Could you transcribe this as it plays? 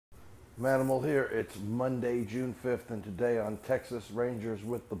Manimal here. It's Monday, June 5th, and today on Texas Rangers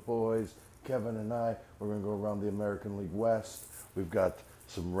with the Boys, Kevin and I, we're going to go around the American League West. We've got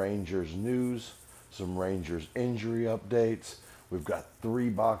some Rangers news, some Rangers injury updates. We've got three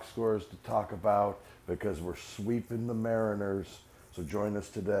box scores to talk about because we're sweeping the Mariners. So join us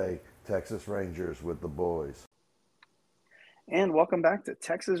today, Texas Rangers with the Boys. And welcome back to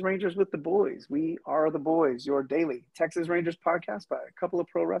Texas Rangers with the Boys. We are the Boys, your daily Texas Rangers podcast by a couple of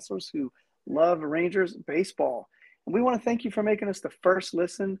pro wrestlers who love Rangers baseball. And we want to thank you for making us the first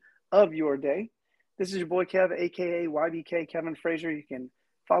listen of your day. This is your boy Kev, aka YBK Kevin Frazier. You can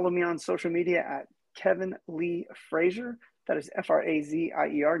follow me on social media at Kevin Lee Frazier. That is Frazier.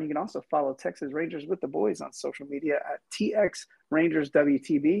 And you can also follow Texas Rangers with the Boys on social media at TX Rangers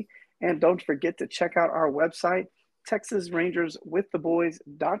WTB. And don't forget to check out our website,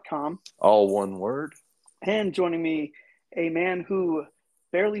 TexasRangersWithTheBoys.com. All one word. And joining me, a man who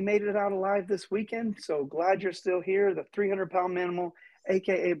barely made it out alive this weekend. So glad you're still here, the 300-pound Manimal,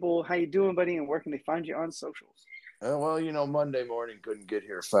 a.k.a. Bull. How you doing, buddy? And where can they find you on socials? Monday morning couldn't get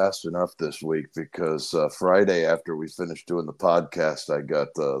here fast enough this week because Friday after we finished doing the podcast, I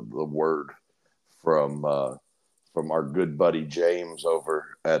got the word from our good buddy James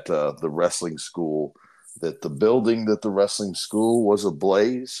over at the wrestling school that the building that the wrestling school was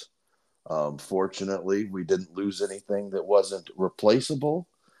ablaze. Fortunately, we didn't lose anything that wasn't replaceable,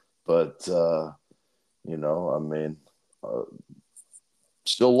 but still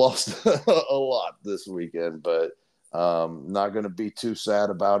lost a lot this weekend, but not going to be too sad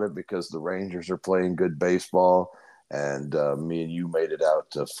about it because the Rangers are playing good baseball, and me and you made it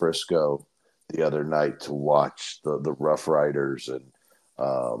out to Frisco the other night to watch the Rough Riders, and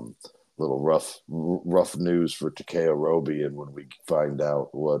little rough news for Takeo Roby. And when we find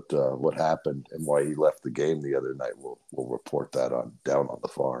out what happened and why he left the game the other night, we'll report that on down on the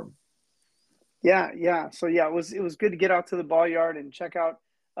farm. Yeah. So it was good to get out to the ball yard and check out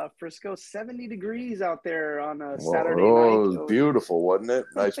Frisco. 70 degrees out there on a Saturday Oh, night. it was beautiful, wasn't it?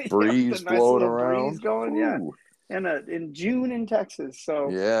 Nice The breeze nice blowing little breeze around. going, yeah. Ooh. And in June in Texas. So,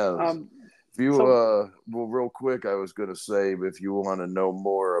 Yeah. If you so well, real quick, I was going to say, if you want to know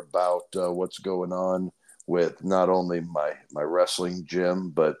more about what's going on with not only my wrestling gym,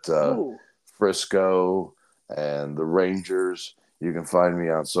 but Frisco and the Rangers, you can find me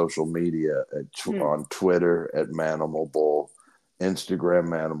on social media on Twitter at Manimal Bull, Instagram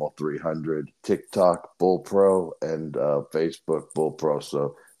Manimal 300, TikTok Bull Pro, and Facebook Bull Pro.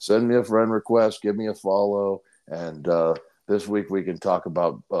 So send me a friend request, give me a follow, and this week we can talk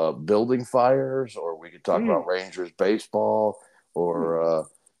about building fires, or we could talk about Rangers baseball, or I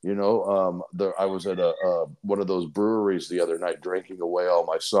was at a one of those breweries the other night drinking away all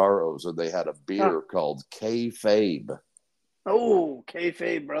my sorrows, and they had a beer called Kayfabe. Oh,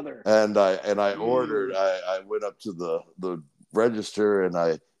 kayfabe, brother. And I ordered. I went up to the register and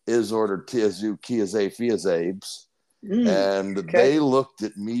I ordered Tiazu Kiaze Fiazabes, and they looked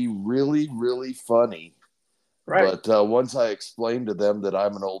at me really, really funny. Right. But once I explained to them that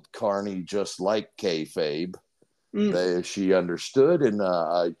I'm an old carny just like kayfabe, she understood, and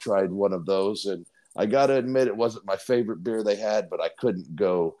I tried one of those, and I got to admit it wasn't my favorite beer they had, but I couldn't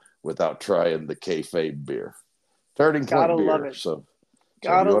go without trying the kayfabe beer. Turning Point beer. So if you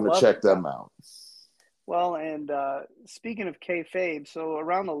want to check them out. Well, and speaking of kayfabe, so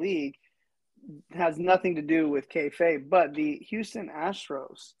around the league has nothing to do with kayfabe, but the Houston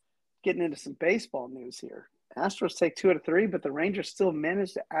Astros, getting into some baseball news here. Astros take 2 out of 3, but the Rangers still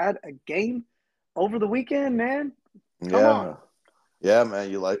managed to add a game over the weekend, man. Come on. Yeah, man,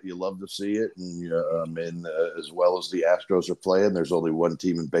 you love to see it, and as well as the Astros are playing, there's only one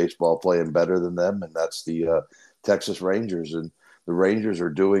team in baseball playing better than them, and that's the Texas Rangers, and the Rangers are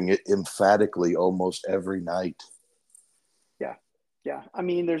doing it emphatically almost every night. Yeah. I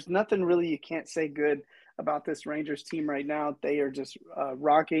mean, there's nothing really you can't say good about this Rangers team right now. They are just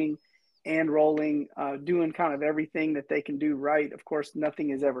rocking and rolling, doing kind of everything that they can do right. Of course, nothing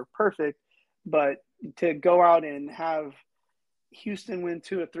is ever perfect, but to go out and have Houston win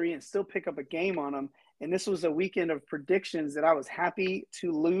 2 of 3 and still pick up a game on them. And this was a weekend of predictions that I was happy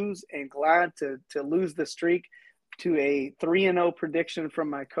to lose and glad to lose the streak to a 3-0 prediction from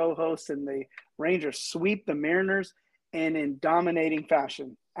my co-host, and the Rangers sweep the Mariners and in dominating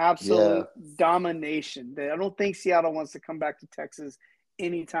fashion. Absolute domination. I don't think Seattle wants to come back to Texas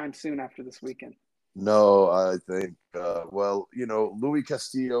anytime soon after this weekend. No, I think, Louis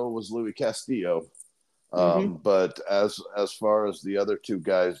Castillo was Louis Castillo. But as far as the other two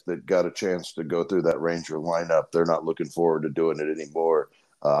guys that got a chance to go through that Ranger lineup, they're not looking forward to doing it anymore.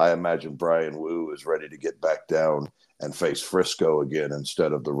 I imagine Brian Wu is ready to get back down and face Frisco again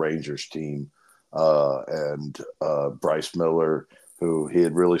instead of the Rangers team. And Bryce Miller, who he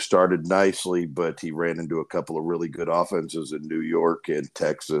had really started nicely, but he ran into a couple of really good offenses in New York and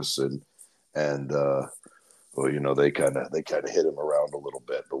Texas, and well, they kind of hit him around a little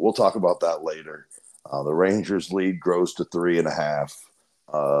bit. But we'll talk about that later. The Rangers' lead grows to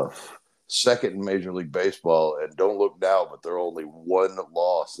 3.5. Second in Major League Baseball, and don't look now, but they're only one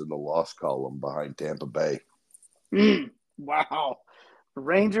loss in the loss column behind Tampa Bay. Wow.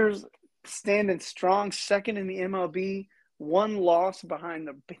 Rangers standing strong, second in the MLB, one loss behind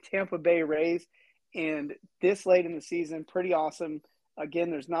the Tampa Bay Rays, and this late in the season, pretty awesome.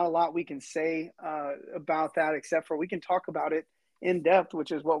 Again, there's not a lot we can say about that except for we can talk about it in depth,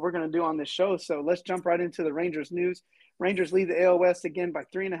 which is what we're going to do on this show. So let's jump right into the Rangers news. Rangers lead the AL West again by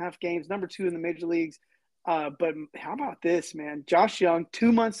 3.5 games, number 2 in the major leagues. But how about this, man? Josh Young,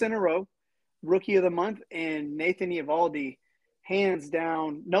 2 months in a row, Rookie of the Month, and Nathan Eovaldi, hands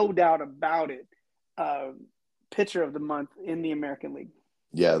down, no doubt about it, Pitcher of the Month in the American League.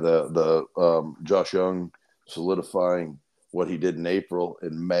 Yeah, the Josh Young solidifying what he did in April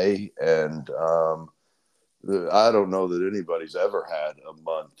and May, and I don't know that anybody's ever had a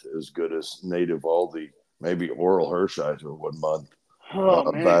month as good as Nate Eovaldi. Maybe Oral Hershiser 1 month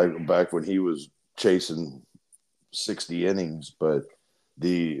back when he was chasing 60 innings. But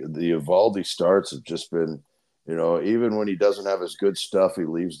the Eovaldi starts have just been, even when he doesn't have his good stuff, he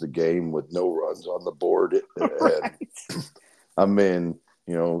leaves the game with no runs on the board. Right. I mean,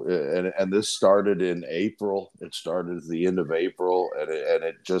 and this started in April. It started at the end of April, and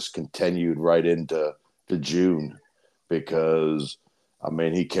it just continued right into June, because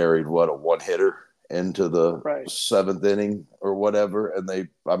he carried a 1-hitter into the 7th inning or whatever, and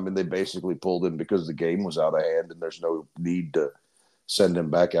they basically pulled him because the game was out of hand, and there's no need to send him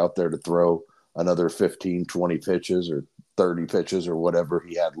back out there to throw another 15, 20 pitches or 30 pitches or whatever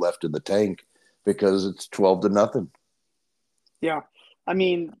he had left in the tank, because it's 12-0. Yeah.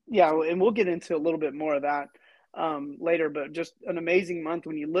 And we'll get into a little bit more of that later, but just an amazing month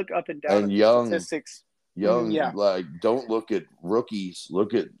when you look up and down and at Young, the statistics. Young, don't look at rookies.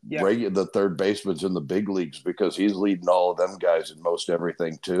 Look at the third basemen in the big leagues, because he's leading all of them guys in most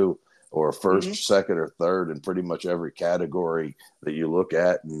everything too, or first, second, or third in pretty much every category that you look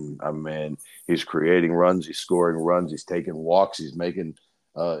at. And he's creating runs, he's scoring runs, he's taking walks, he's making.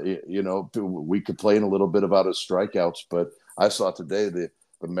 We complain a little bit about his strikeouts, but I saw today the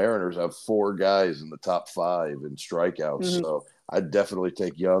Mariners have 4 guys in the top 5 in strikeouts. So I'd definitely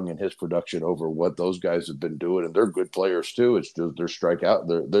take Young and his production over what those guys have been doing, and they're good players too. It's just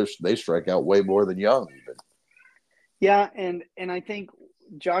they strike out way more than Young even. Yeah, and I think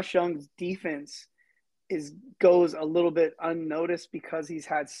Josh Young's defense goes a little bit unnoticed because he's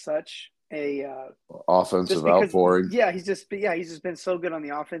had such a offensive outpouring. Yeah, he's just been so good on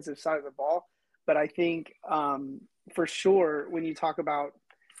the offensive side of the ball. But I think for sure, when you talk about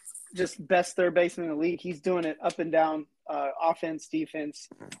just best third baseman in the league, he's doing it up and down, offense, defense,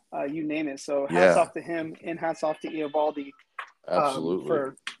 you name it. So hats off to him, and hats off to Eovaldi. Absolutely.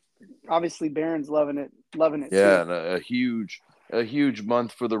 For obviously Barron's loving it. Yeah, too. And a huge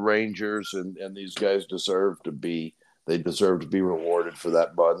month for the Rangers, and these guys deserve to be rewarded for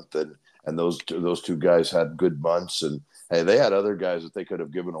that month, and those two guys had good months, and hey, they had other guys that they could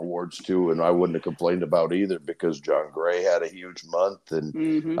have given awards to, and I wouldn't have complained about either, because John Gray had a huge month, and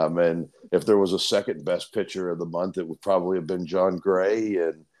if there was a second best pitcher of the month, it would probably have been John Gray,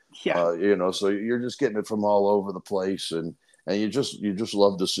 and so you're just getting it from all over the place, and you just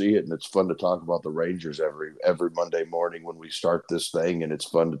love to see it, and it's fun to talk about the Rangers every Monday morning when we start this thing, and it's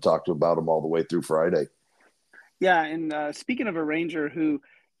fun to talk about them all the way through Friday. Yeah, and speaking of a Ranger who,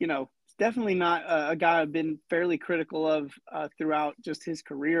 definitely not a guy I've been fairly critical of throughout just his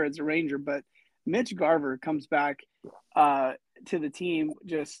career as a Ranger, but Mitch Garver comes back to the team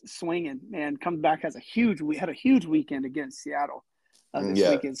just swinging, and comes back, had a huge weekend against Seattle this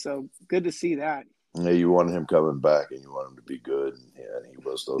weekend. So good to see that. Yeah, you want him coming back, and you want him to be good, and he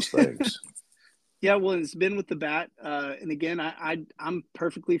was those things. Yeah, well, it's been with the bat, and again, I'm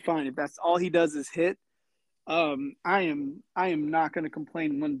perfectly fine if that's all he does is hit. I am not going to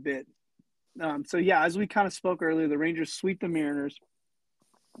complain one bit. So yeah, as we kind of spoke earlier, the Rangers sweep the Mariners,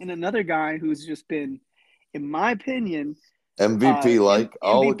 and another guy who's just been, in my opinion, MVP.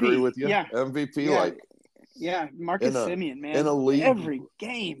 I'll MVP. agree with you. Yeah. MVP. Yeah, Marcus Semien, man. In a league, every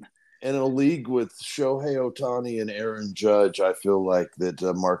game. In a league with Shohei Ohtani and Aaron Judge, I feel like that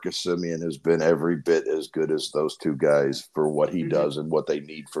Marcus Semien has been every bit as good as those two guys for what he does and what they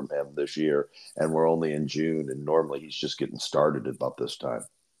need from him this year. And we're only in June, and normally he's just getting started about this time.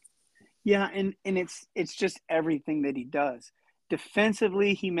 Yeah, and it's just everything that he does.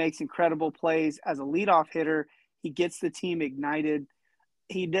 Defensively, he makes incredible plays. As a leadoff hitter, he gets the team ignited.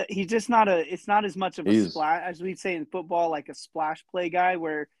 He's just not a. It's not as much of a He's splash as we'd say in football, like a splash play guy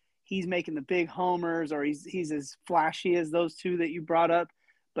where he's making the big homers or he's as flashy as those two that you brought up.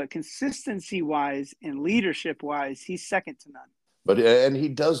 But consistency wise and leadership wise, he's second to none. But and he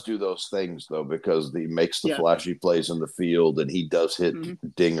does do those things though because he makes the Yeah. flashy plays in the field and he does hit Mm-hmm.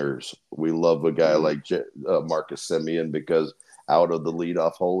 dingers. We love a guy Mm-hmm. like Marcus Semien because out of the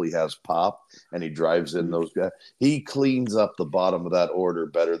leadoff hole he has pop and he drives in Mm-hmm. those guys. He cleans up the bottom of that order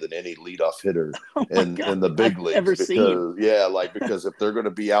better than any leadoff hitter Oh my God, in the big I've leagues ever seen. because if they're going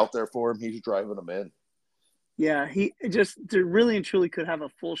to be out there for him, he's driving them in. Yeah, he just really and truly could have a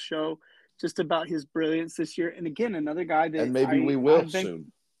full show just about his brilliance this year. And again, another guy And that maybe we will I've been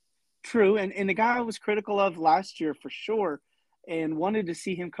soon. true, and the guy I was critical of last year for sure, and wanted to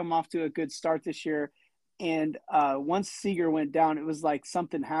see him come off to a good start this year. And once Seager went down, it was like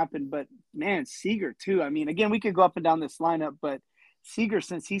something happened. But man, Seager too. I mean, again, we could go up and down this lineup, but Seager,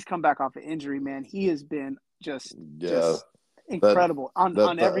 since he's come back off of injury, man, he has been Yeah, just that incredible on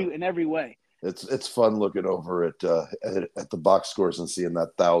that in every way. it's fun looking over at the box scores and seeing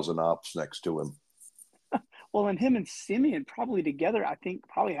that 1,000 ops next to him. Well, and him and Simeon probably together, I think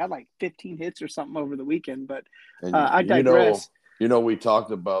probably had like 15 hits or something over the weekend. But And I digress. we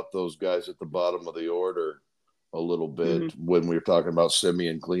talked about those guys at the bottom of the order a little Mm-hmm. bit when we were talking about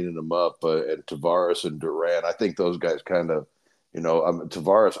Simeon cleaning them up and Tavares and Duran. I think those guys kind of,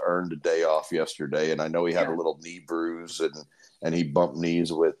 Tavares earned a day off yesterday, and I know he had a Yeah. little knee bruise and he bumped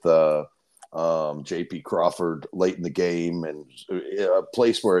knees with J.P. Crawford late in the game, and a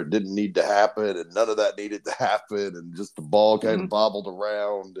place where it didn't need to happen, and none of that needed to happen, and just the ball kind Mm-hmm. of bobbled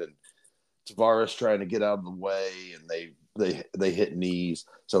around, and Tavares trying to get out of the way, and they hit knees,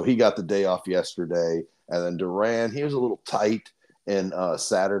 so he got the day off yesterday, and then Duran, he was a little tight in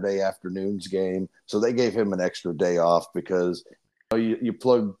Saturday afternoon's game, so they gave him an extra day off because you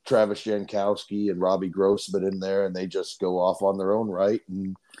plug Travis Jankowski and Robbie Grossman in there, and they just go off on their own right,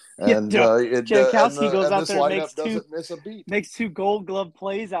 and Yeah, Jankowski goes and out this there and lineup doesn't miss a beat. makes two Gold Glove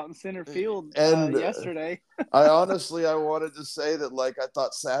plays out in center field And yesterday. I wanted to say that I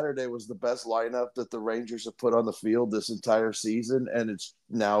thought Saturday was the best lineup that the Rangers have put on the field this entire season, and it's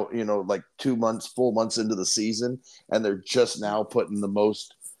now like 2 months, full months into the season, and they're just now putting the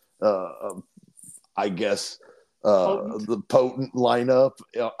most, I guess. The potent lineup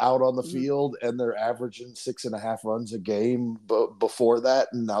out on the field, and they're averaging 6.5 runs a game before that,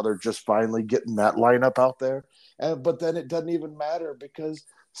 and now they're just finally getting that lineup out there. But then it doesn't even matter because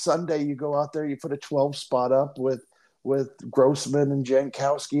Sunday you go out there, you put a 12 spot up with Grossman and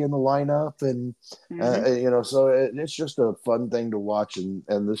Jankowski in the lineup, and so it's just a fun thing to watch.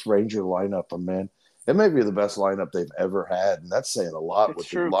 And this Ranger lineup, man, it may be the best lineup they've ever had, and that's saying a lot It's with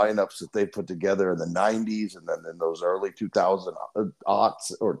true. the lineups that they put together in the 90s and then in those early 2000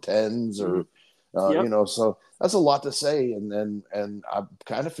 aughts or 10s or so that's a lot to say, and I'm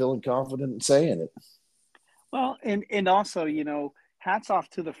kind of feeling confident in saying it. Well, and also, hats off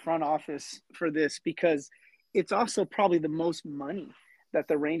to the front office for this because it's also probably the most money that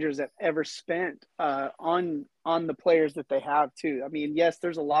the Rangers have ever spent on the players that they have too. I mean, yes,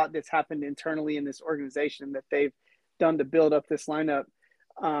 there's a lot that's happened internally in this organization that they've done to build up this lineup.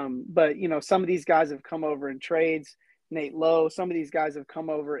 But some of these guys have come over in trades. Nate Lowe, some of these guys have come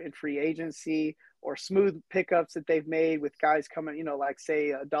over in free agency or smooth pickups that they've made with guys coming, like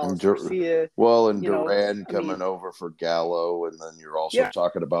say Dallas Garcia. And Duran coming over for Gallo, and then you're also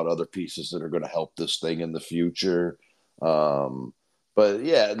talking about other pieces that are going to help this thing in the future. But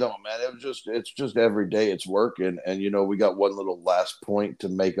yeah, no, man, it's just every day it's working. And, we got one little last point to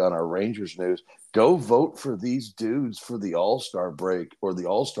make on our Rangers news. Go vote for these dudes for the All-Star break or the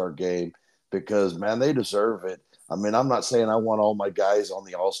All-Star game because, man, they deserve it. I mean, I'm not saying I want all my guys on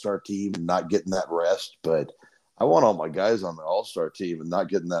the All-Star team and not getting that rest, but I want all my guys on the All-Star team and not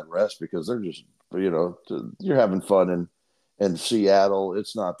getting that rest because they're just, you're having fun in Seattle.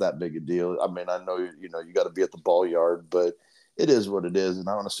 It's not that big a deal. I mean, I know, you got to be at the ball yard, but it is what it is, and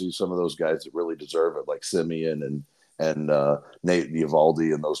I want to see some of those guys that really deserve it, like Simeon and Nate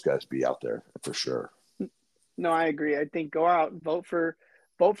Eovaldi and those guys be out there for sure. No, I agree. I think go out, vote for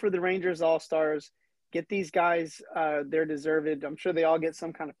the Rangers All-Stars. Get these guys they're deserved. I'm sure they all get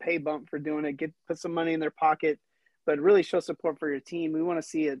some kind of pay bump for doing it. Put some money in their pocket, but really show support for your team. We want to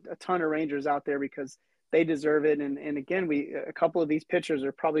see a ton of Rangers out there because they deserve it. And again, a couple of these pitchers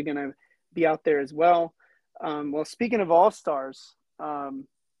are probably going to be out there as well. Well, speaking of All-Stars,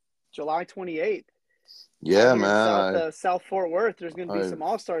 July 28th, Yeah, here in man. South Fort Worth. There's going to be I some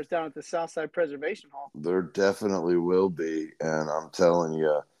All-Stars down at the Southside Preservation Hall. there definitely will be, and I'm telling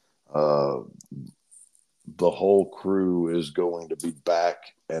you, uh, the whole crew is going to be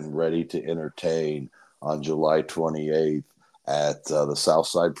back and ready to entertain on July 28th at the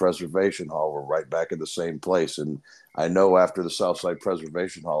Southside Preservation Hall. We're right back in the same place, and I know after the Southside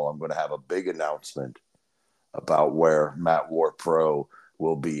Preservation Hall, I'm going to have a big announcement about where Matt War Pro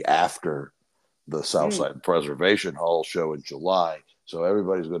will be after the Southside Preservation Hall show in July. So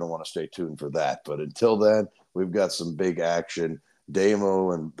everybody's going to want to stay tuned for that. But until then, we've got some big action.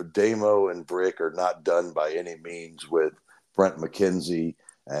 Damo and Brick are not done by any means with Brent McKenzie,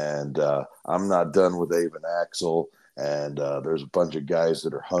 and I'm not done with Avon Axel. And there's a bunch of guys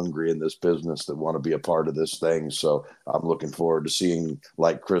that are hungry in this business that want to be a part of this thing. So I'm looking forward to seeing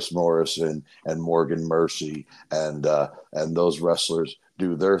like Chris Morrison and Morgan Mercy and those wrestlers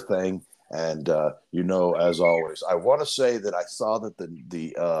do their thing. And as always, I want to say that I saw that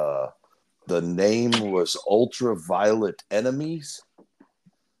the name was Ultraviolet Enemies,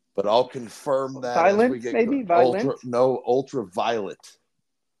 but I'll confirm that as we Violent, get maybe? Violent? Ultraviolet.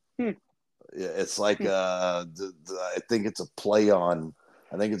 It's like I think it's a play on.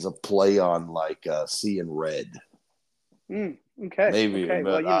 I think it's a play on like seeing red. Okay. Maybe,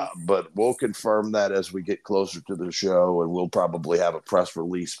 okay. But we'll confirm that as we get closer to the show, and we'll probably have a press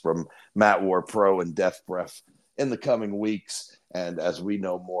release from Matt War Pro and Death Breath in the coming weeks. And as we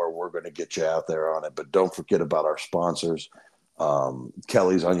know more, we're going to get you out there on it. But don't forget about our sponsors,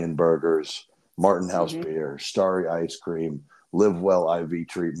 Kelly's Onion Burgers, Martin House Beer, Starry Ice Cream, Live Well IV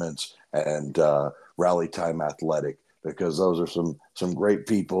Treatments, and Rally Time Athletic, because those are some great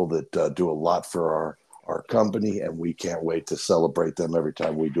people that do a lot for our company, and we can't wait to celebrate them every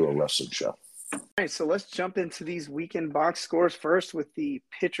time we do a wrestling show. All right, so let's jump into these weekend box scores first with the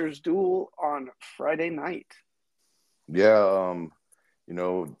pitchers duel on Friday night. Yeah,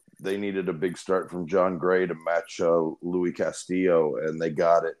 they needed a big start from John Gray to match Louis Castillo, and they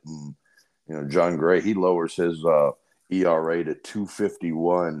got it. And John Gray, he lowers his ERA to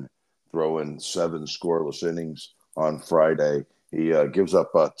 2.51, throwing 7 scoreless innings on Friday. He gives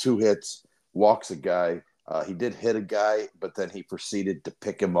up 2 hits, walks a guy. He did hit a guy, but then he proceeded to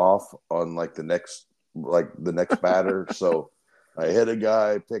pick him off on the next batter. So I hit a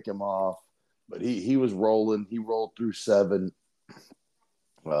guy, pick him off, but he was rolling. He rolled through 7.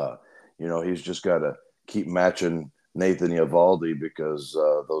 He's just got to keep matching Nathan Eovaldi, because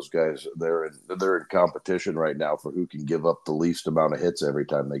those guys, they're in competition right now for who can give up the least amount of hits every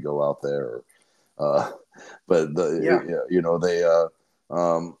time they go out there.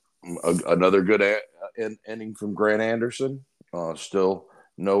 Another good inning from Grant Anderson. Still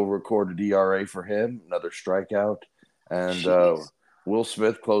no recorded ERA for him. Another strikeout, and Will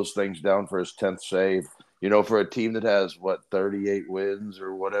Smith closed things down for his 10th save. For a team that has 38 wins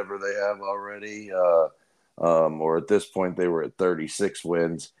or whatever they have already, or at this point they were at 36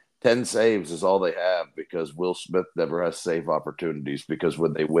 wins. 10 saves is all they have, because Will Smith never has save opportunities, because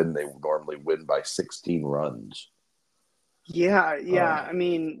when they win, they normally win by 16 runs. Yeah. I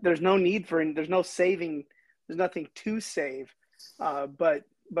mean, there's no saving. There's nothing to save. But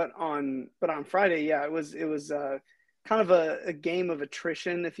on Friday, yeah, it was kind of a game of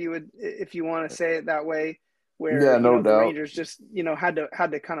attrition, if you want to say it that way, where the Rangers just had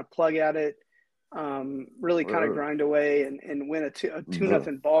to kind of plug at it, really kind of grind away and win a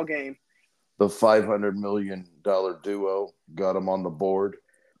 2-0 ball game. The $500 million duo got them on the board.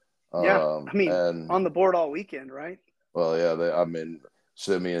 Yeah, and on the board all weekend, right? Well, yeah,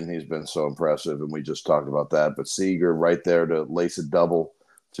 Simeon, he's been so impressive, and we just talked about that. But Seager right there to lace a double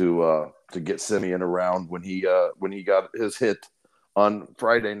to get Simeon around when he got his hit on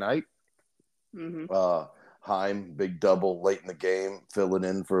Friday night. Heim, big double late in the game, coming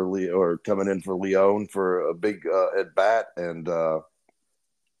in for Leone for a big at bat, and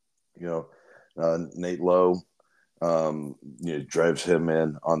Nate Lowe drives him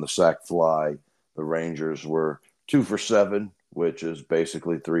in on the sac fly. The Rangers were 2 for 7, which is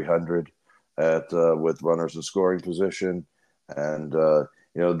basically 300 with runners in scoring position, and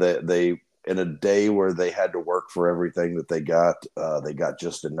they in a day where they had to work for everything that they got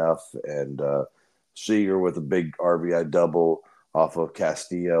just enough. And Seager with a big RBI double off of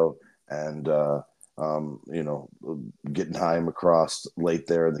Castillo, and getting Heim across late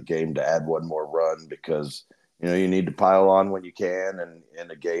there in the game to add one more run, because you need to pile on when you can, and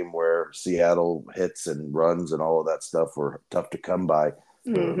in a game where Seattle hits and runs and all of that stuff were tough to come by.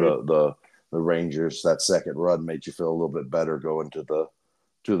 The Rangers, that second run made you feel a little bit better going to the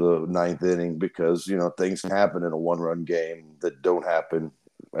 9th inning, because things can happen in a 1-run game that don't happen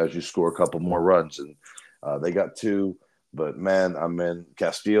as you score a couple more runs. And they got 2. But, man, I mean,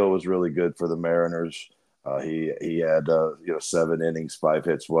 Castillo was really good for the Mariners. He had 7 innings, 5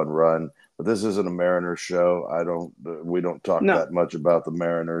 hits, 1 run. But this isn't a Mariners show. We don't talk that much about the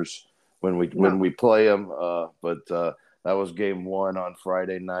Mariners when we play them. But that was game 1 on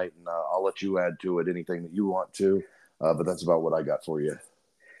Friday night, and I'll let you add to it anything that you want to. But that's about what I got for you.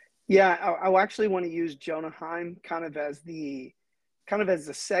 Yeah, I actually want to use Jonah Heim kind of as the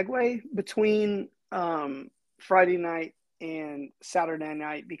segue between Friday night and Saturday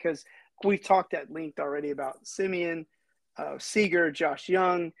night, because we've talked at length already about Semien, Seager, Josh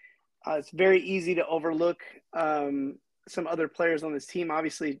Young. It's very easy to overlook some other players on this team.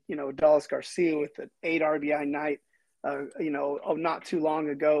 Obviously, Dallas Garcia with an 8 RBI night, not too long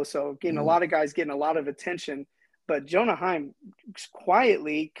ago. So getting a lot of guys getting a lot of attention. But Jonah Heim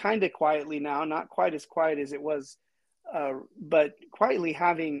kind of quietly now, not quite as quiet as it was, but quietly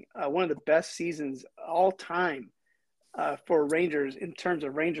having one of the best seasons all time for Rangers in terms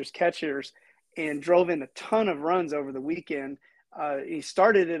of Rangers catchers, and drove in a ton of runs over the weekend. He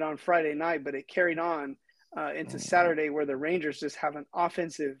started it on Friday night, but it carried on into Saturday, where the Rangers just have an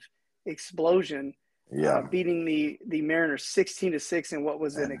offensive explosion, beating the Mariners 16-6 in what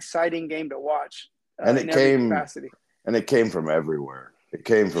was an exciting game to watch. And it came from everywhere. It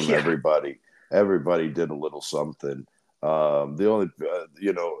came from everybody. Everybody did a little something. The only,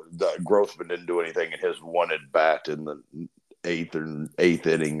 Grossman didn't do anything in his 1 at bat in the 8th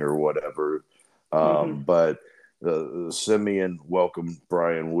inning or whatever. But Semien welcomed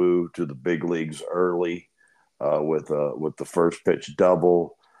Brian Wu to the big leagues early with the first pitch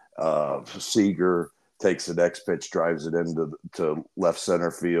double. Seager takes the next pitch, drives it to left center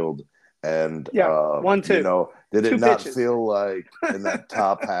field. And 1-2. Did it 2 not pitches. feel like in that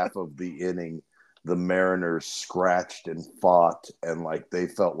top half of the inning, the Mariners scratched and fought, and like they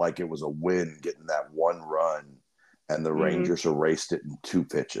felt like it was a win getting that 1 run, and the Rangers erased it in 2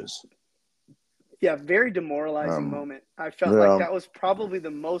 pitches? Yeah, very demoralizing moment. I felt like that was probably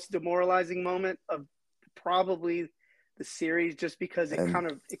the most demoralizing moment of probably the series, just because it kind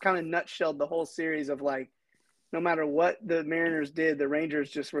of nutshelled the whole series of like, no matter what the Mariners did, the Rangers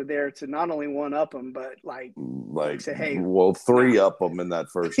just were there to not only one-up them, but like say, hey, 3 up them in that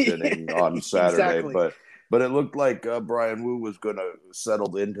first inning on Saturday. Exactly. But it looked like Brian Wu was going to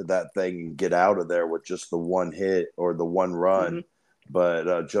settle into that thing and get out of there with just the 1 hit or the 1 run.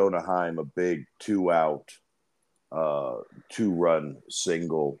 But Jonah Heim, a big 2-out, 2-run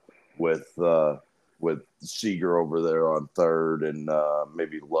single with Seager over there on third and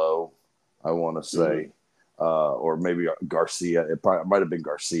maybe Lowe, I want to say. Or maybe Garcia. It might have been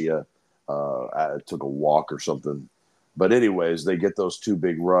Garcia. Took a walk or something. But anyways, they get those 2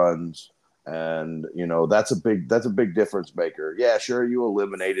 big runs, and that's a big difference maker. Yeah, sure, you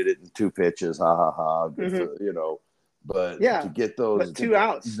eliminated it in 2 pitches. Ha ha ha. But to get those 2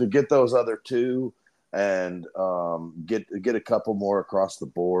 outs, to get those other 2, and get a couple more across the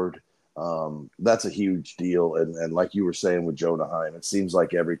board. That's a huge deal. And like you were saying with Jonah Heim, it seems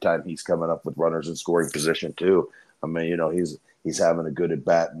like every time he's coming up with runners in scoring position too. I mean, he's having a good at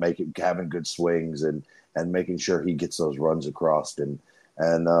bat, having good swings and making sure he gets those runs across. And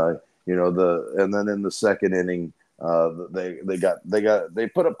then in the second inning, they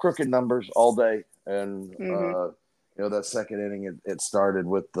put up crooked numbers all day. And that second inning, it started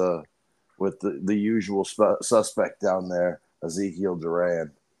with the usual suspect down there, Ezekiel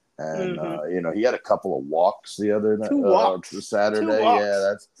Duran. And he had a couple of walks the other night. 2 walks. Saturday. 2 walks.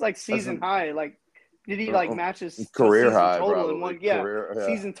 Yeah, it's like season high. Like, did he match his career high total probably. in one? Yeah,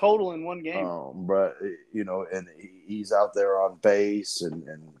 season total in 1 game. But and he's out there on base, and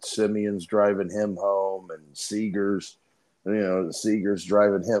Semien's driving him home, and Seager's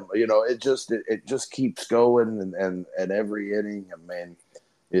driving him. It just keeps going, and every inning, man,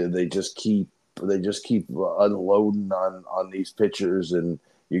 they just keep unloading on these pitchers. And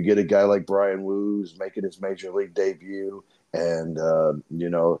you get a guy like Brian Wu's making his major league debut, and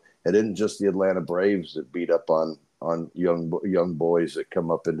it isn't just the Atlanta Braves that beat up on young boys that come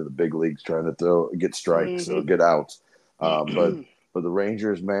up into the big leagues trying to get strikes or get outs. But the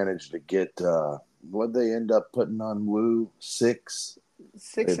Rangers managed to get what they end up putting on Wu 6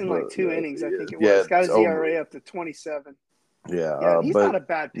 in like 2 innings, I think it was. It's got his ERA up to 27. Yeah, he's not a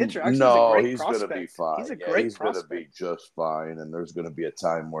bad pitcher. Actually, no, he's going to be fine. He's a great he's prospect. Going to be just fine, and there's going to be a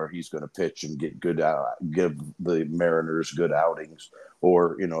time where he's going to pitch and give the Mariners good outings,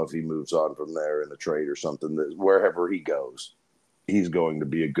 or if he moves on from there in a trade or something, wherever he goes, he's going to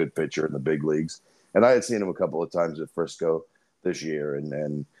be a good pitcher in the big leagues. And I had seen him a couple of times at Frisco this year,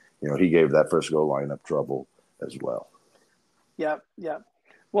 and he gave that Frisco lineup trouble as well. Yeah.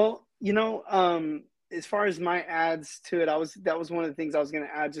 Well, as far as my adds to it, that was one of the things I was going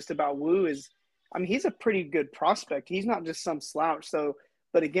to add just about Wu is, I mean, he's a pretty good prospect. He's not just some slouch. So,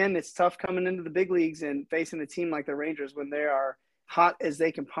 but again, it's tough coming into the big leagues and facing a team like the Rangers when they are hot as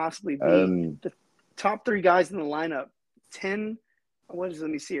they can possibly be. And The top three guys in the lineup, 10, let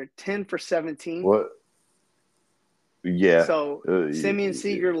me see here, 10 for 17. what? Yeah. So Simeon,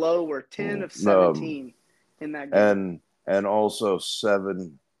 Seager, Lowe were 10 of Um, 17 in that game. and also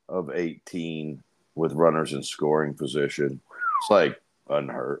 7 of 18 with runners in scoring position. It's like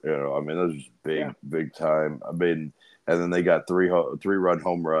unheard. I mean, those are big time. I mean, and then they got 3-run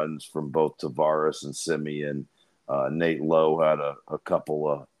home runs from both Tavares and Simeon. Nate Lowe had a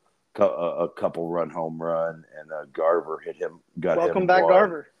couple run home run, and Garver Welcome him back, one.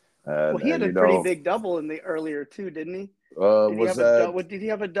 Garver. And, well, he had a pretty big double in the earlier too, didn't he? Did he have did he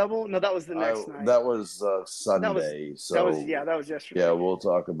have a double? No, that was the next night. That was Sunday. That was yesterday. Yeah, we'll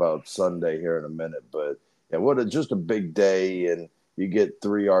talk about Sunday here in a minute. But yeah, just a big day, and you get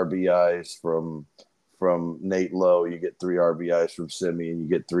 3 RBIs from Nate Lowe, you get 3 RBIs from Simeon, you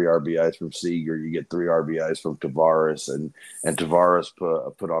get 3 RBIs from Seager, you get 3 RBIs from Tavares, and Tavares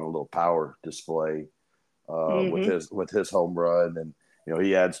put on a little power display with his home run, and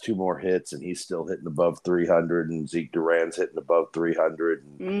he adds 2 more hits, and he's still hitting above 300, and Zeke Duran's hitting above 300.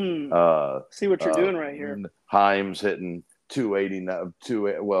 And, see what you're doing right here. Heim's hitting 280 now.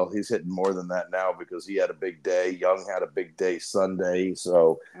 Well, he's hitting more than that now because he had a big day. Young had a big day Sunday,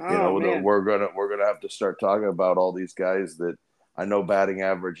 so we're gonna have to start talking about all these guys that I know batting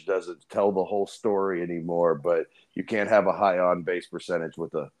average doesn't tell the whole story anymore, but you can't have a high on base percentage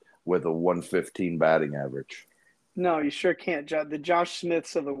with a 115 batting average. No, you sure can't. The Josh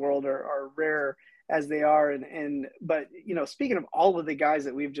Smiths of the world are rare as they are. But, speaking of all of the guys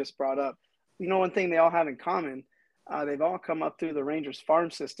that we've just brought up, one thing they all have in common, they've all come up through the Rangers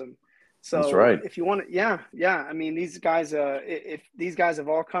farm system. So that's right. If you want to, yeah. I mean, these guys, if these guys have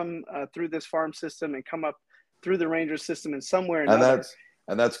all come through this farm system and come up through the Rangers system in some way or another.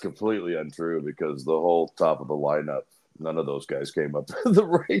 And that's completely untrue because the whole top of the lineup, none of those guys came up the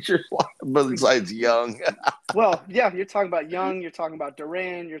Rangers lineup besides Young. Well, yeah, you're talking about Young, you're talking about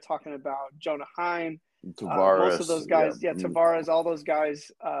Duran, you're talking about Jonah Heim. Tavares. Most of those guys, Tavares, all those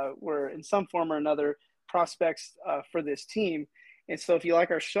guys were in some form or another prospects for this team. And so if you like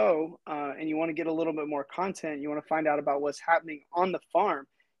our show and you want to get a little bit more content, you want to find out about what's happening on the farm,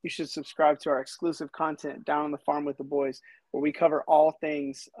 you should subscribe to our exclusive content Down on the Farm with the Boys, where we cover all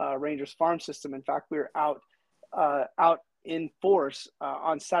things Rangers farm system. In fact, we were out in force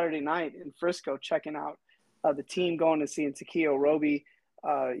on Saturday night in Frisco, checking out the team, going to see Takeo Roby,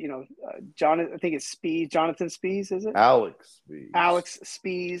 Jonathan, I think it's Spees, Jonathan Spees, is it? Alex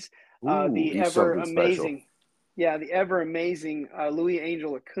Spees, the ever amazing, Louis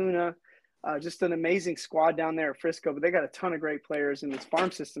Angel Acuna, just an amazing squad down there at Frisco. But they got a ton of great players in this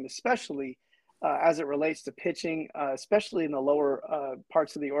farm system, especially as it relates to pitching, especially in the lower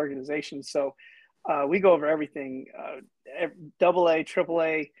parts of the organization. So we go over everything, AA,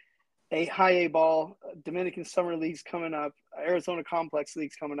 AAA, a high A ball, Dominican Summer Leagues coming up, Arizona Complex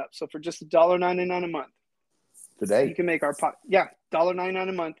Leagues coming up. So for just $1.99 a month today, you can make our $1.99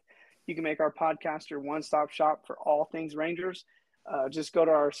 a month. You can make our podcast your one-stop shop for all things Rangers. Just go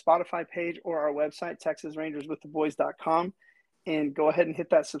to our Spotify page or our website, TexasRangersWithTheBoys.com, and go ahead and hit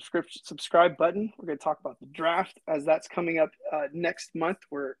that subscribe button. We're going to talk about the draft as that's coming up next month.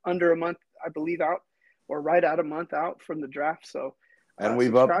 We're under a month, I believe, out, or right at a month out from the draft. So. And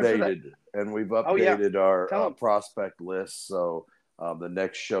we've updated our prospect list. So the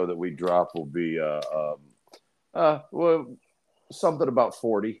next show that we drop will be something about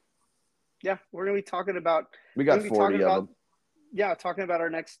 40. Yeah, we're gonna be talking about. We got 40 of them. Yeah, talking about our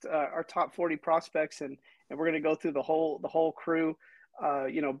next our top 40 prospects, and we're gonna go through the whole crew.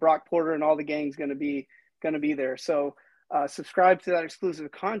 Brock Porter and all the gang's gonna be there. So. Subscribe to that exclusive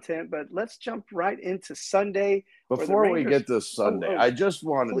content, but let's jump right into Sunday. Before we get to Sunday, I just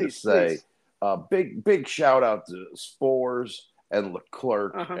wanted to say big shout out to Spores and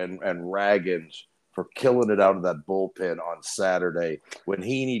Leclerc and Raggins for killing it out of that bullpen on Saturday when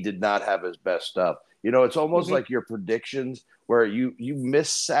Heaney did not have his best stuff. It's almost like your predictions where you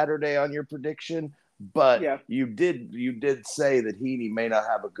missed Saturday on your prediction, but you did say that Heaney may not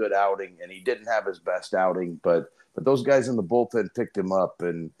have a good outing, and he didn't have his best outing, but those guys in the bullpen picked him up,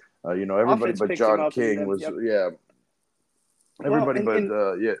 and everybody but John King was everybody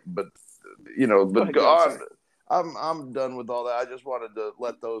I'm done with all that. I just wanted to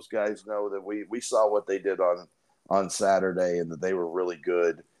let those guys know that we saw what they did on Saturday and that they were really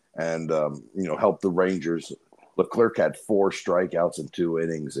good and helped the Rangers Leclerc had 4 strikeouts in 2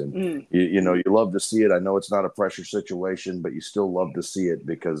 innings, and you love to see it. I know it's not a pressure situation, but you still love to see it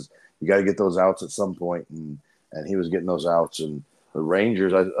because you got to get those outs at some point, and he was getting those outs. And the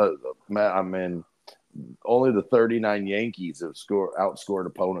Rangers, I mean, only the 39 Yankees have outscored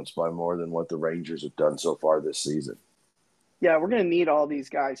opponents by more than what the Rangers have done so far this season. Yeah, we're going to need all these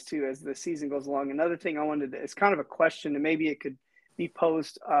guys, too, as the season goes along. Another thing I wanted to – it's kind of a question, and maybe it could be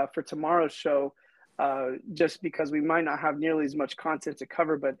posed for tomorrow's show just because we might not have nearly as much content to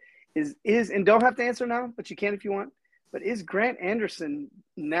cover. But is and don't have to answer now, but you can if you want. But is Grant Anderson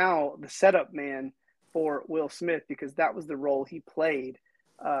now the setup man for Will Smith? Because that was the role he played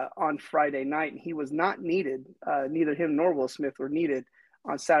on Friday night, and he was not needed. Neither him nor Will Smith were needed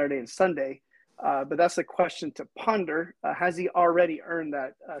on Saturday and Sunday. But that's a question to ponder. Has he already earned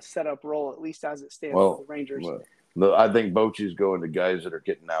that setup role, at least as it stands for the Rangers? I think Bochy's going to guys that are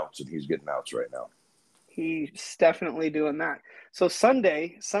getting outs, and he's getting outs right now. He's definitely doing that. So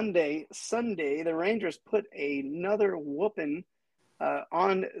Sunday, the Rangers put another whooping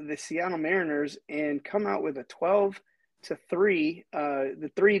on the Seattle Mariners and come out with a 12-3.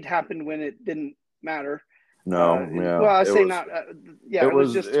 The 3 happened when it didn't matter. No, yeah. Well, I say not. It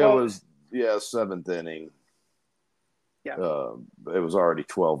was just 12. It was 7th inning. Yeah. It was already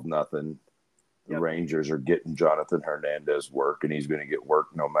 12-0. The Rangers are getting Jonathan Hernandez work, and he's going to get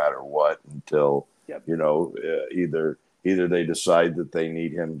work no matter what until either they decide that they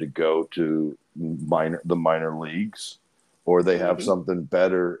need him to go to the minor leagues, or they have something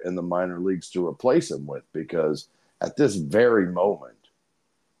better in the minor leagues to replace him with. Because at this very moment,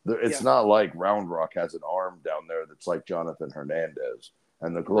 it's not like Round Rock has an arm down there that's like Jonathan Hernandez.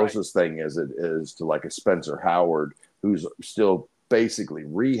 And the closest thing is to like a Spencer Howard, who's still basically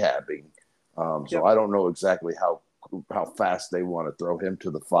rehabbing. So I don't know exactly how fast they want to throw him to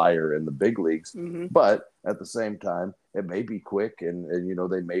the fire in the big leagues. But at the same time, it may be quick, and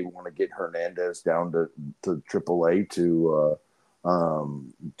they may want to get Hernandez down to AAA to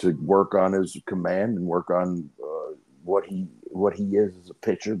work on his command and work on what he is as a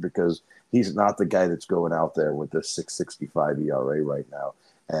pitcher, because he's not the guy that's going out there with this 6.65 ERA right now.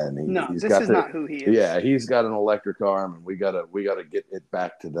 And he's not who he is. Yeah, he's got an electric arm, and we gotta get it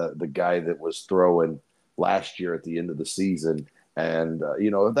back to the guy that was throwing last year at the end of the season. And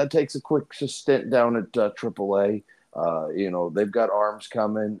if that takes a quick stint down at AAA, they've got arms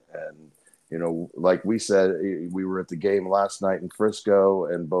coming. And like we said, we were at the game last night in Frisco,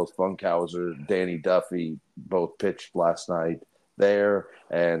 and both Funkhauser, Danny Duffy both pitched last night there,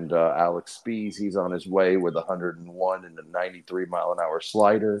 and Alex Spees, he's on his way with 101 and a 93-mile-an-hour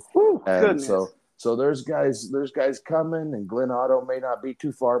slider. Ooh, and goodness. so there's guys coming, and Glenn Otto may not be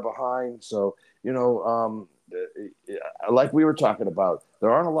too far behind. So like we were talking about,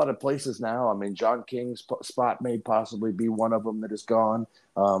 there aren't a lot of places now. I mean, John King's spot may possibly be one of them that is gone,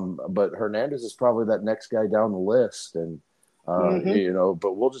 but Hernandez is probably that next guy down the list. And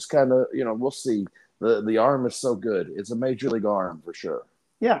but we'll just kind of we'll see. The arm is so good; it's a major league arm for sure.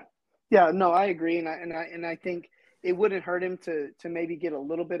 Yeah, no, I agree, and I think it wouldn't hurt him to maybe get a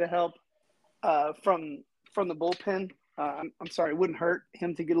little bit of help from the bullpen. I'm sorry, it wouldn't hurt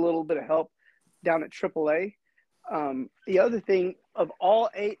him to get a little bit of help down at AAA. The other thing, of all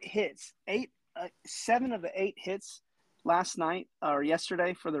 8 hits, 7 of the 8 hits last night or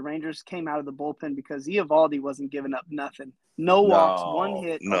yesterday for the Rangers came out of the bullpen, because Eovaldi wasn't giving up nothing. No walks, 1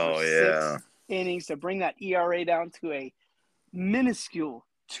 hit over 6 innings to bring that ERA down to a minuscule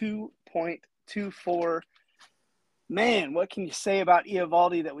 2.24. Man, what can you say about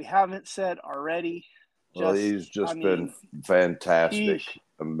Eovaldi that we haven't said already? He's been fantastic.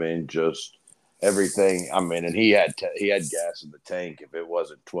 I mean, just everything. I mean, and he had gas in the tank. If it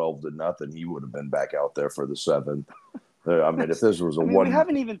wasn't 12-0, he would have been back out there for the 7th. I mean, if this was one, we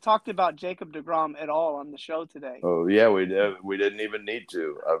haven't even talked about Jacob deGrom at all on the show today. Oh yeah, we didn't even need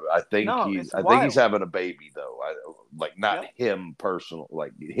to. I think he's having a baby though. Not him personal,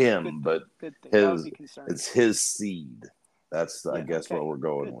 like him, but it's his seed. That's I guess what we're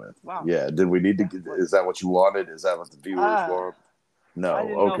going with. Wow. Yeah. Did we need to? Is that what you wanted? Is that what the viewers want? No. I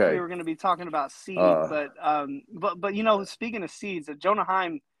didn't know if we were going to be talking about seed, but speaking of seeds, Jonah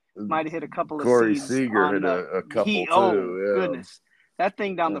Heim might have hit a couple of Corey seeds. Seager hit a couple too. Oh goodness, that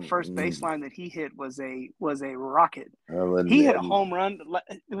thing down the first baseline that he hit was a rocket. He hit a home run.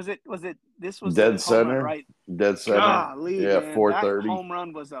 Was it? This was dead center, run, right? Dead center. Golly, yeah, 430. That home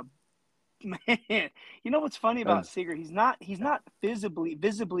run was a man. You know what's funny about Seager? He's not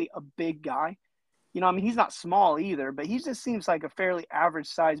visibly a big guy. He's not small either, but he just seems like a fairly average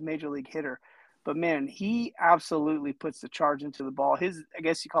size major league hitter. But man, he absolutely puts the charge into the ball. His, I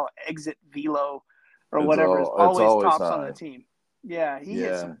guess you call it exit velo, or whatever is always tops high on the team. Yeah, he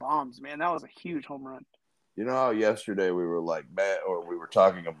hit some bombs, man. That was a huge home run. You know how yesterday we were like, man, or we were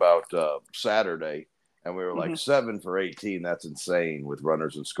talking about Saturday, and we were like 7 for 18. That's insane with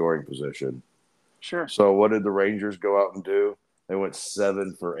runners in scoring position. Sure. So what did the Rangers go out and do? They went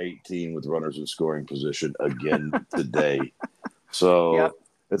 7 for 18 with runners in scoring position again today. So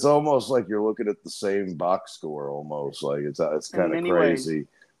it's almost like you're looking at the same box score almost. Like it's kind of crazy. Ways.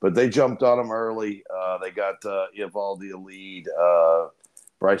 But they jumped on them early. They got Eovaldi a lead.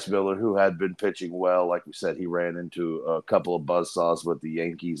 Bryce Miller, who had been pitching well, like we said, he ran into a couple of buzzsaws with the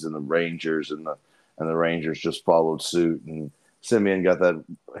Yankees and the Rangers, and the Rangers just followed suit. And Simeon got that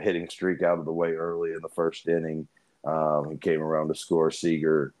hitting streak out of the way early in the first inning. He came around to score.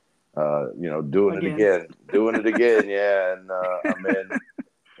 Seager, doing it again. Yeah, and I mean,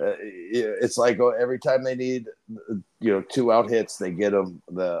 it's like every time they need, 2 out hits, they get them.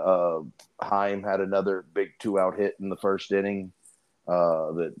 The Heim had another big 2 out hit in the first inning.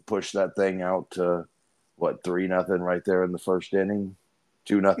 That pushed that thing out to 3-0 right there in the first inning.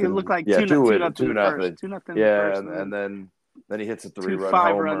 2-0. It looked like 2-0. 2-0. Yeah, and then he hits a 3-run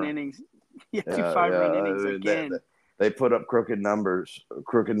homer. 5-run innings. Yeah, 2 5-run innings again. They put up crooked numbers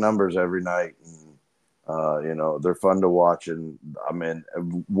every night. And, they're fun to watch. And I mean,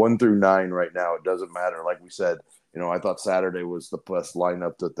 1 through 9 right now, it doesn't matter. Like we said, I thought Saturday was the best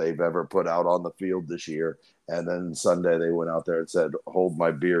lineup that they've ever put out on the field this year. And then Sunday they went out there and said, hold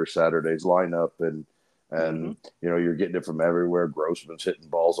my beer, Saturday's lineup. And you're getting it from everywhere. Grossman's hitting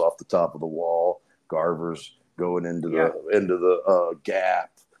balls off the top of the wall. Garver's going into the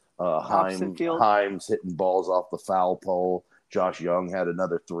gap. Heim's hitting balls off the foul pole. Josh Young had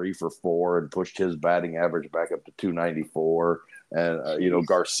another 3 for 4 and pushed his batting average back up to 294. And,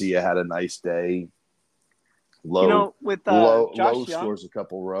 Garcia had a nice day. Low Josh Young, scores a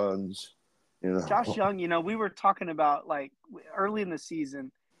couple runs. Josh Young, we were talking about like early in the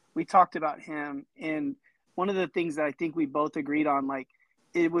season, we talked about him. And one of the things that I think we both agreed on, like,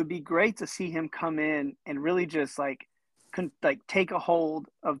 it would be great to see him come in and really just like take a hold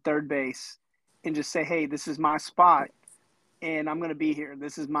of third base and just say, hey, this is my spot and I'm going to be here.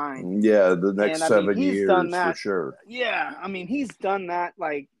 This is mine. Yeah. The next 7 years for sure. Yeah. I mean, he's done that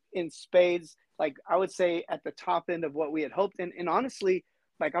like in spades. Like I would say at the top end of what we had hoped. And honestly,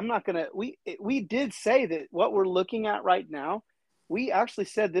 like I'm not going to, we did say that what we're looking at right now, we actually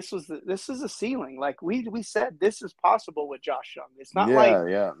said this is a ceiling. Like we said, this is possible with Josh Young. It's not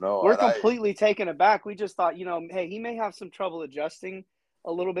we're completely taken aback. We just thought, hey, he may have some trouble adjusting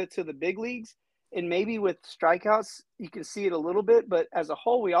a little bit to the big leagues. And maybe with strikeouts, you can see it a little bit. But as a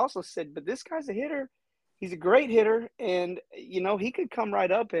whole, we also said, but this guy's a hitter. He's a great hitter. And, he could come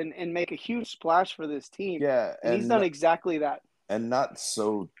right up and make a huge splash for this team. Yeah. And he's done exactly that. And not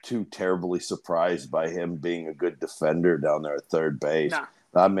so too terribly surprised by him being a good defender down there at third base. Nah.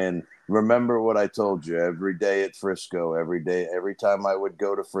 I mean, remember what I told you every day at Frisco, every time I would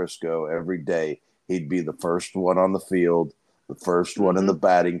go to Frisco, every day, he'd be the first one on the field, the first one in the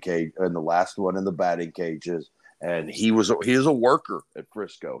batting cage, and the last one in the batting cages. And he is a worker at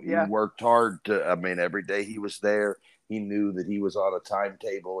Frisco. He worked hard every day he was there. He knew that he was on a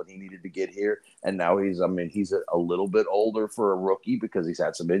timetable and he needed to get here. And now he's a little bit older for a rookie because he's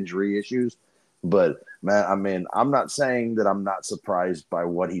had some injury issues. But, man, I'm not saying that I'm not surprised by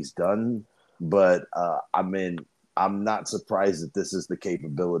what he's done. But, I'm not surprised that this is the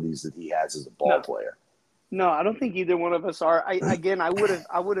capabilities that he has as a ball player. No, I don't think either one of us are. I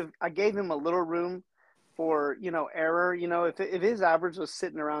gave him a little room for, error. If his average was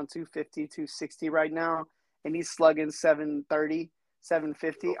sitting around 250, 260 right now, and he's slugging 730,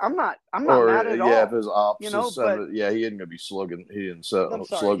 750. I'm not mad at all. Yeah, if his ops is 7, he ain't gonna be slugging. He ain't slugging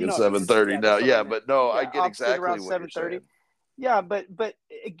 730 now. Yeah, but no, I get exactly what 730. You're saying. Yeah, but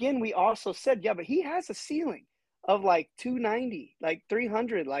again, we also said, but he has a ceiling of like 290, like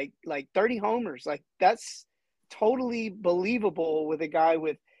 300, like 30 homers. Like that's totally believable with a guy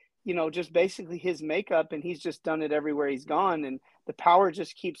with, just basically his makeup, and he's just done it everywhere he's gone. And the power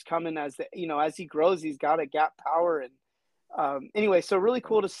just keeps coming as he grows, he's got a gap power. And anyway, so really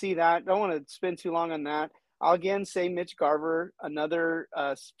cool to see that. Don't want to spend too long on that. I'll again say Mitch Garver, another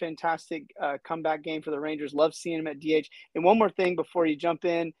fantastic comeback game for the Rangers. Love seeing him at DH. And one more thing before you jump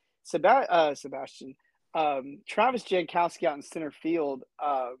in, Sebastian, Travis Jankowski out in center field,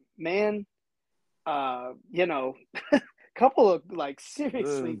 couple of like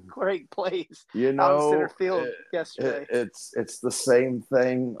seriously great plays out in center field yesterday. It's the same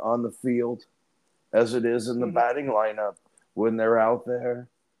thing on the field as it is in the batting lineup when they're out there.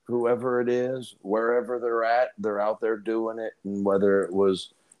 Whoever it is, wherever they're at, they're out there doing it. And whether it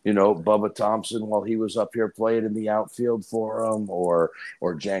was, Bubba Thompson while he was up here playing in the outfield for him, or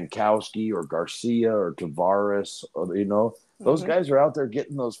Jankowski or Garcia or Tavares. Those guys are out there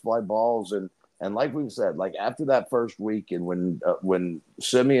getting those fly balls, and like we've said, like after that first week, and when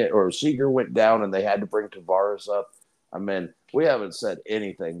Simeon or Seager went down and they had to bring Tavares up, I mean, we haven't said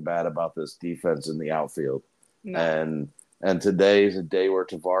anything bad about this defense in the outfield. No. And today is a day where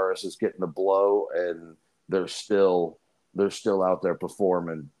Tavares is getting the blow, and they're still out there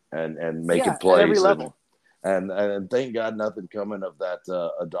performing and making plays at every level. And thank God nothing coming of that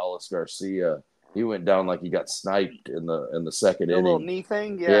Adalis Garcia. He went down like he got sniped in the second inning. Little knee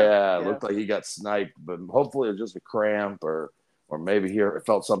thing, yeah. It looked like he got sniped, but hopefully it was just a cramp or maybe he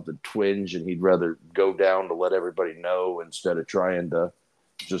felt something twinge and he'd rather go down to let everybody know instead of trying to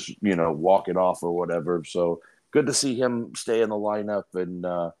just walk it off or whatever. So good to see him stay in the lineup, and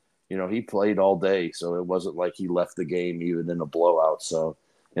he played all day, so it wasn't like he left the game even in a blowout. So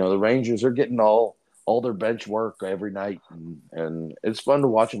the Rangers are getting all their bench work every night, and it's fun to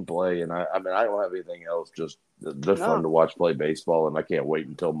watch them play. And I mean, I don't have anything else. Just they're fun to watch play baseball, and I can't wait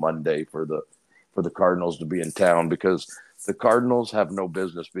until Monday for the Cardinals to be in town, because the Cardinals have no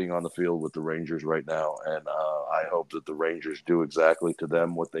business being on the field with the Rangers right now. And I hope that the Rangers do exactly to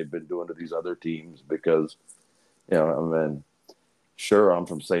them what they've been doing to these other teams, because I mean, sure, I'm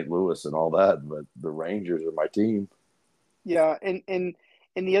from St. Louis and all that, but the Rangers are my team. Yeah, and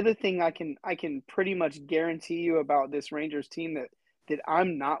the other thing I can pretty much guarantee you about this Rangers team that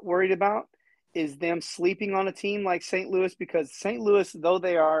I'm not worried about is them sleeping on a team like St. Louis, because St. Louis, though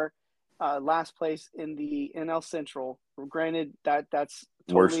they are last place in the NL Central, granted that's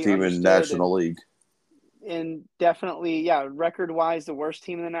totally worst team in National League. And definitely, record-wise, the worst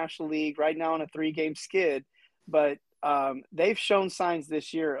team in the National League right now on a 3-game skid. But they've shown signs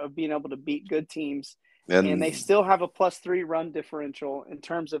this year of being able to beat good teams. And they still have a +3 run differential in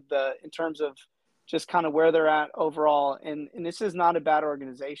terms of just kind of where they're at overall. And this is not a bad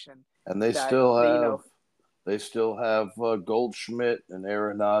organization. And they still have Goldschmidt and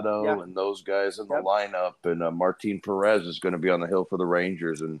Arenado and those guys in the lineup. And Martin Perez is going to be on the hill for the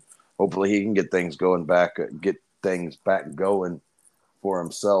Rangers, and hopefully he can get things back going for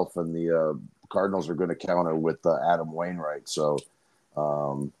himself. And the Cardinals are going to counter with Adam Wainwright. So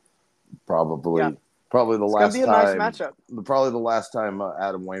probably the last time. Nice matchup. Probably the last time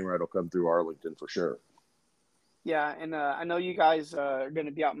Adam Wainwright will come through Arlington for sure. Yeah, and I know you guys are going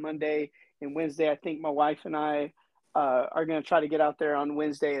to be out Monday and Wednesday. I think my wife and I are going to try to get out there on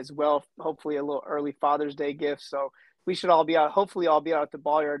Wednesday as well. Hopefully a little early Father's Day gift. So we should all be out. Hopefully all be out at the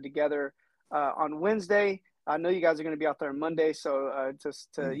ball yard together on Wednesday. I know you guys are going to be out there on Monday. So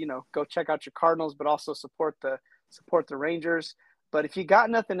just to, go check out your Cardinals, but also support the Rangers. But if you got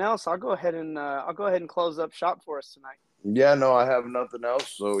nothing else, I'll go ahead and close up shop for us tonight. Yeah, no, I have nothing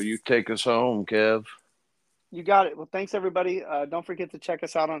else. So you take us home, Kev. You got it. Well, thanks, everybody. Don't forget to check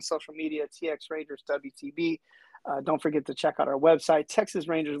us out on social media, TX Rangers WTB. Don't forget to check out our website,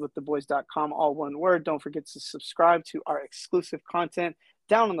 TexasRangersWithTheBoys.com, all one word. Don't forget to subscribe to our exclusive content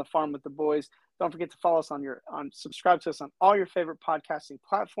down on the farm with the boys. Don't forget to follow us subscribe to us on all your favorite podcasting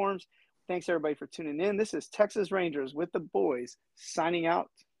platforms. Thanks, everybody, for tuning in. This is Texas Rangers with the Boys signing out.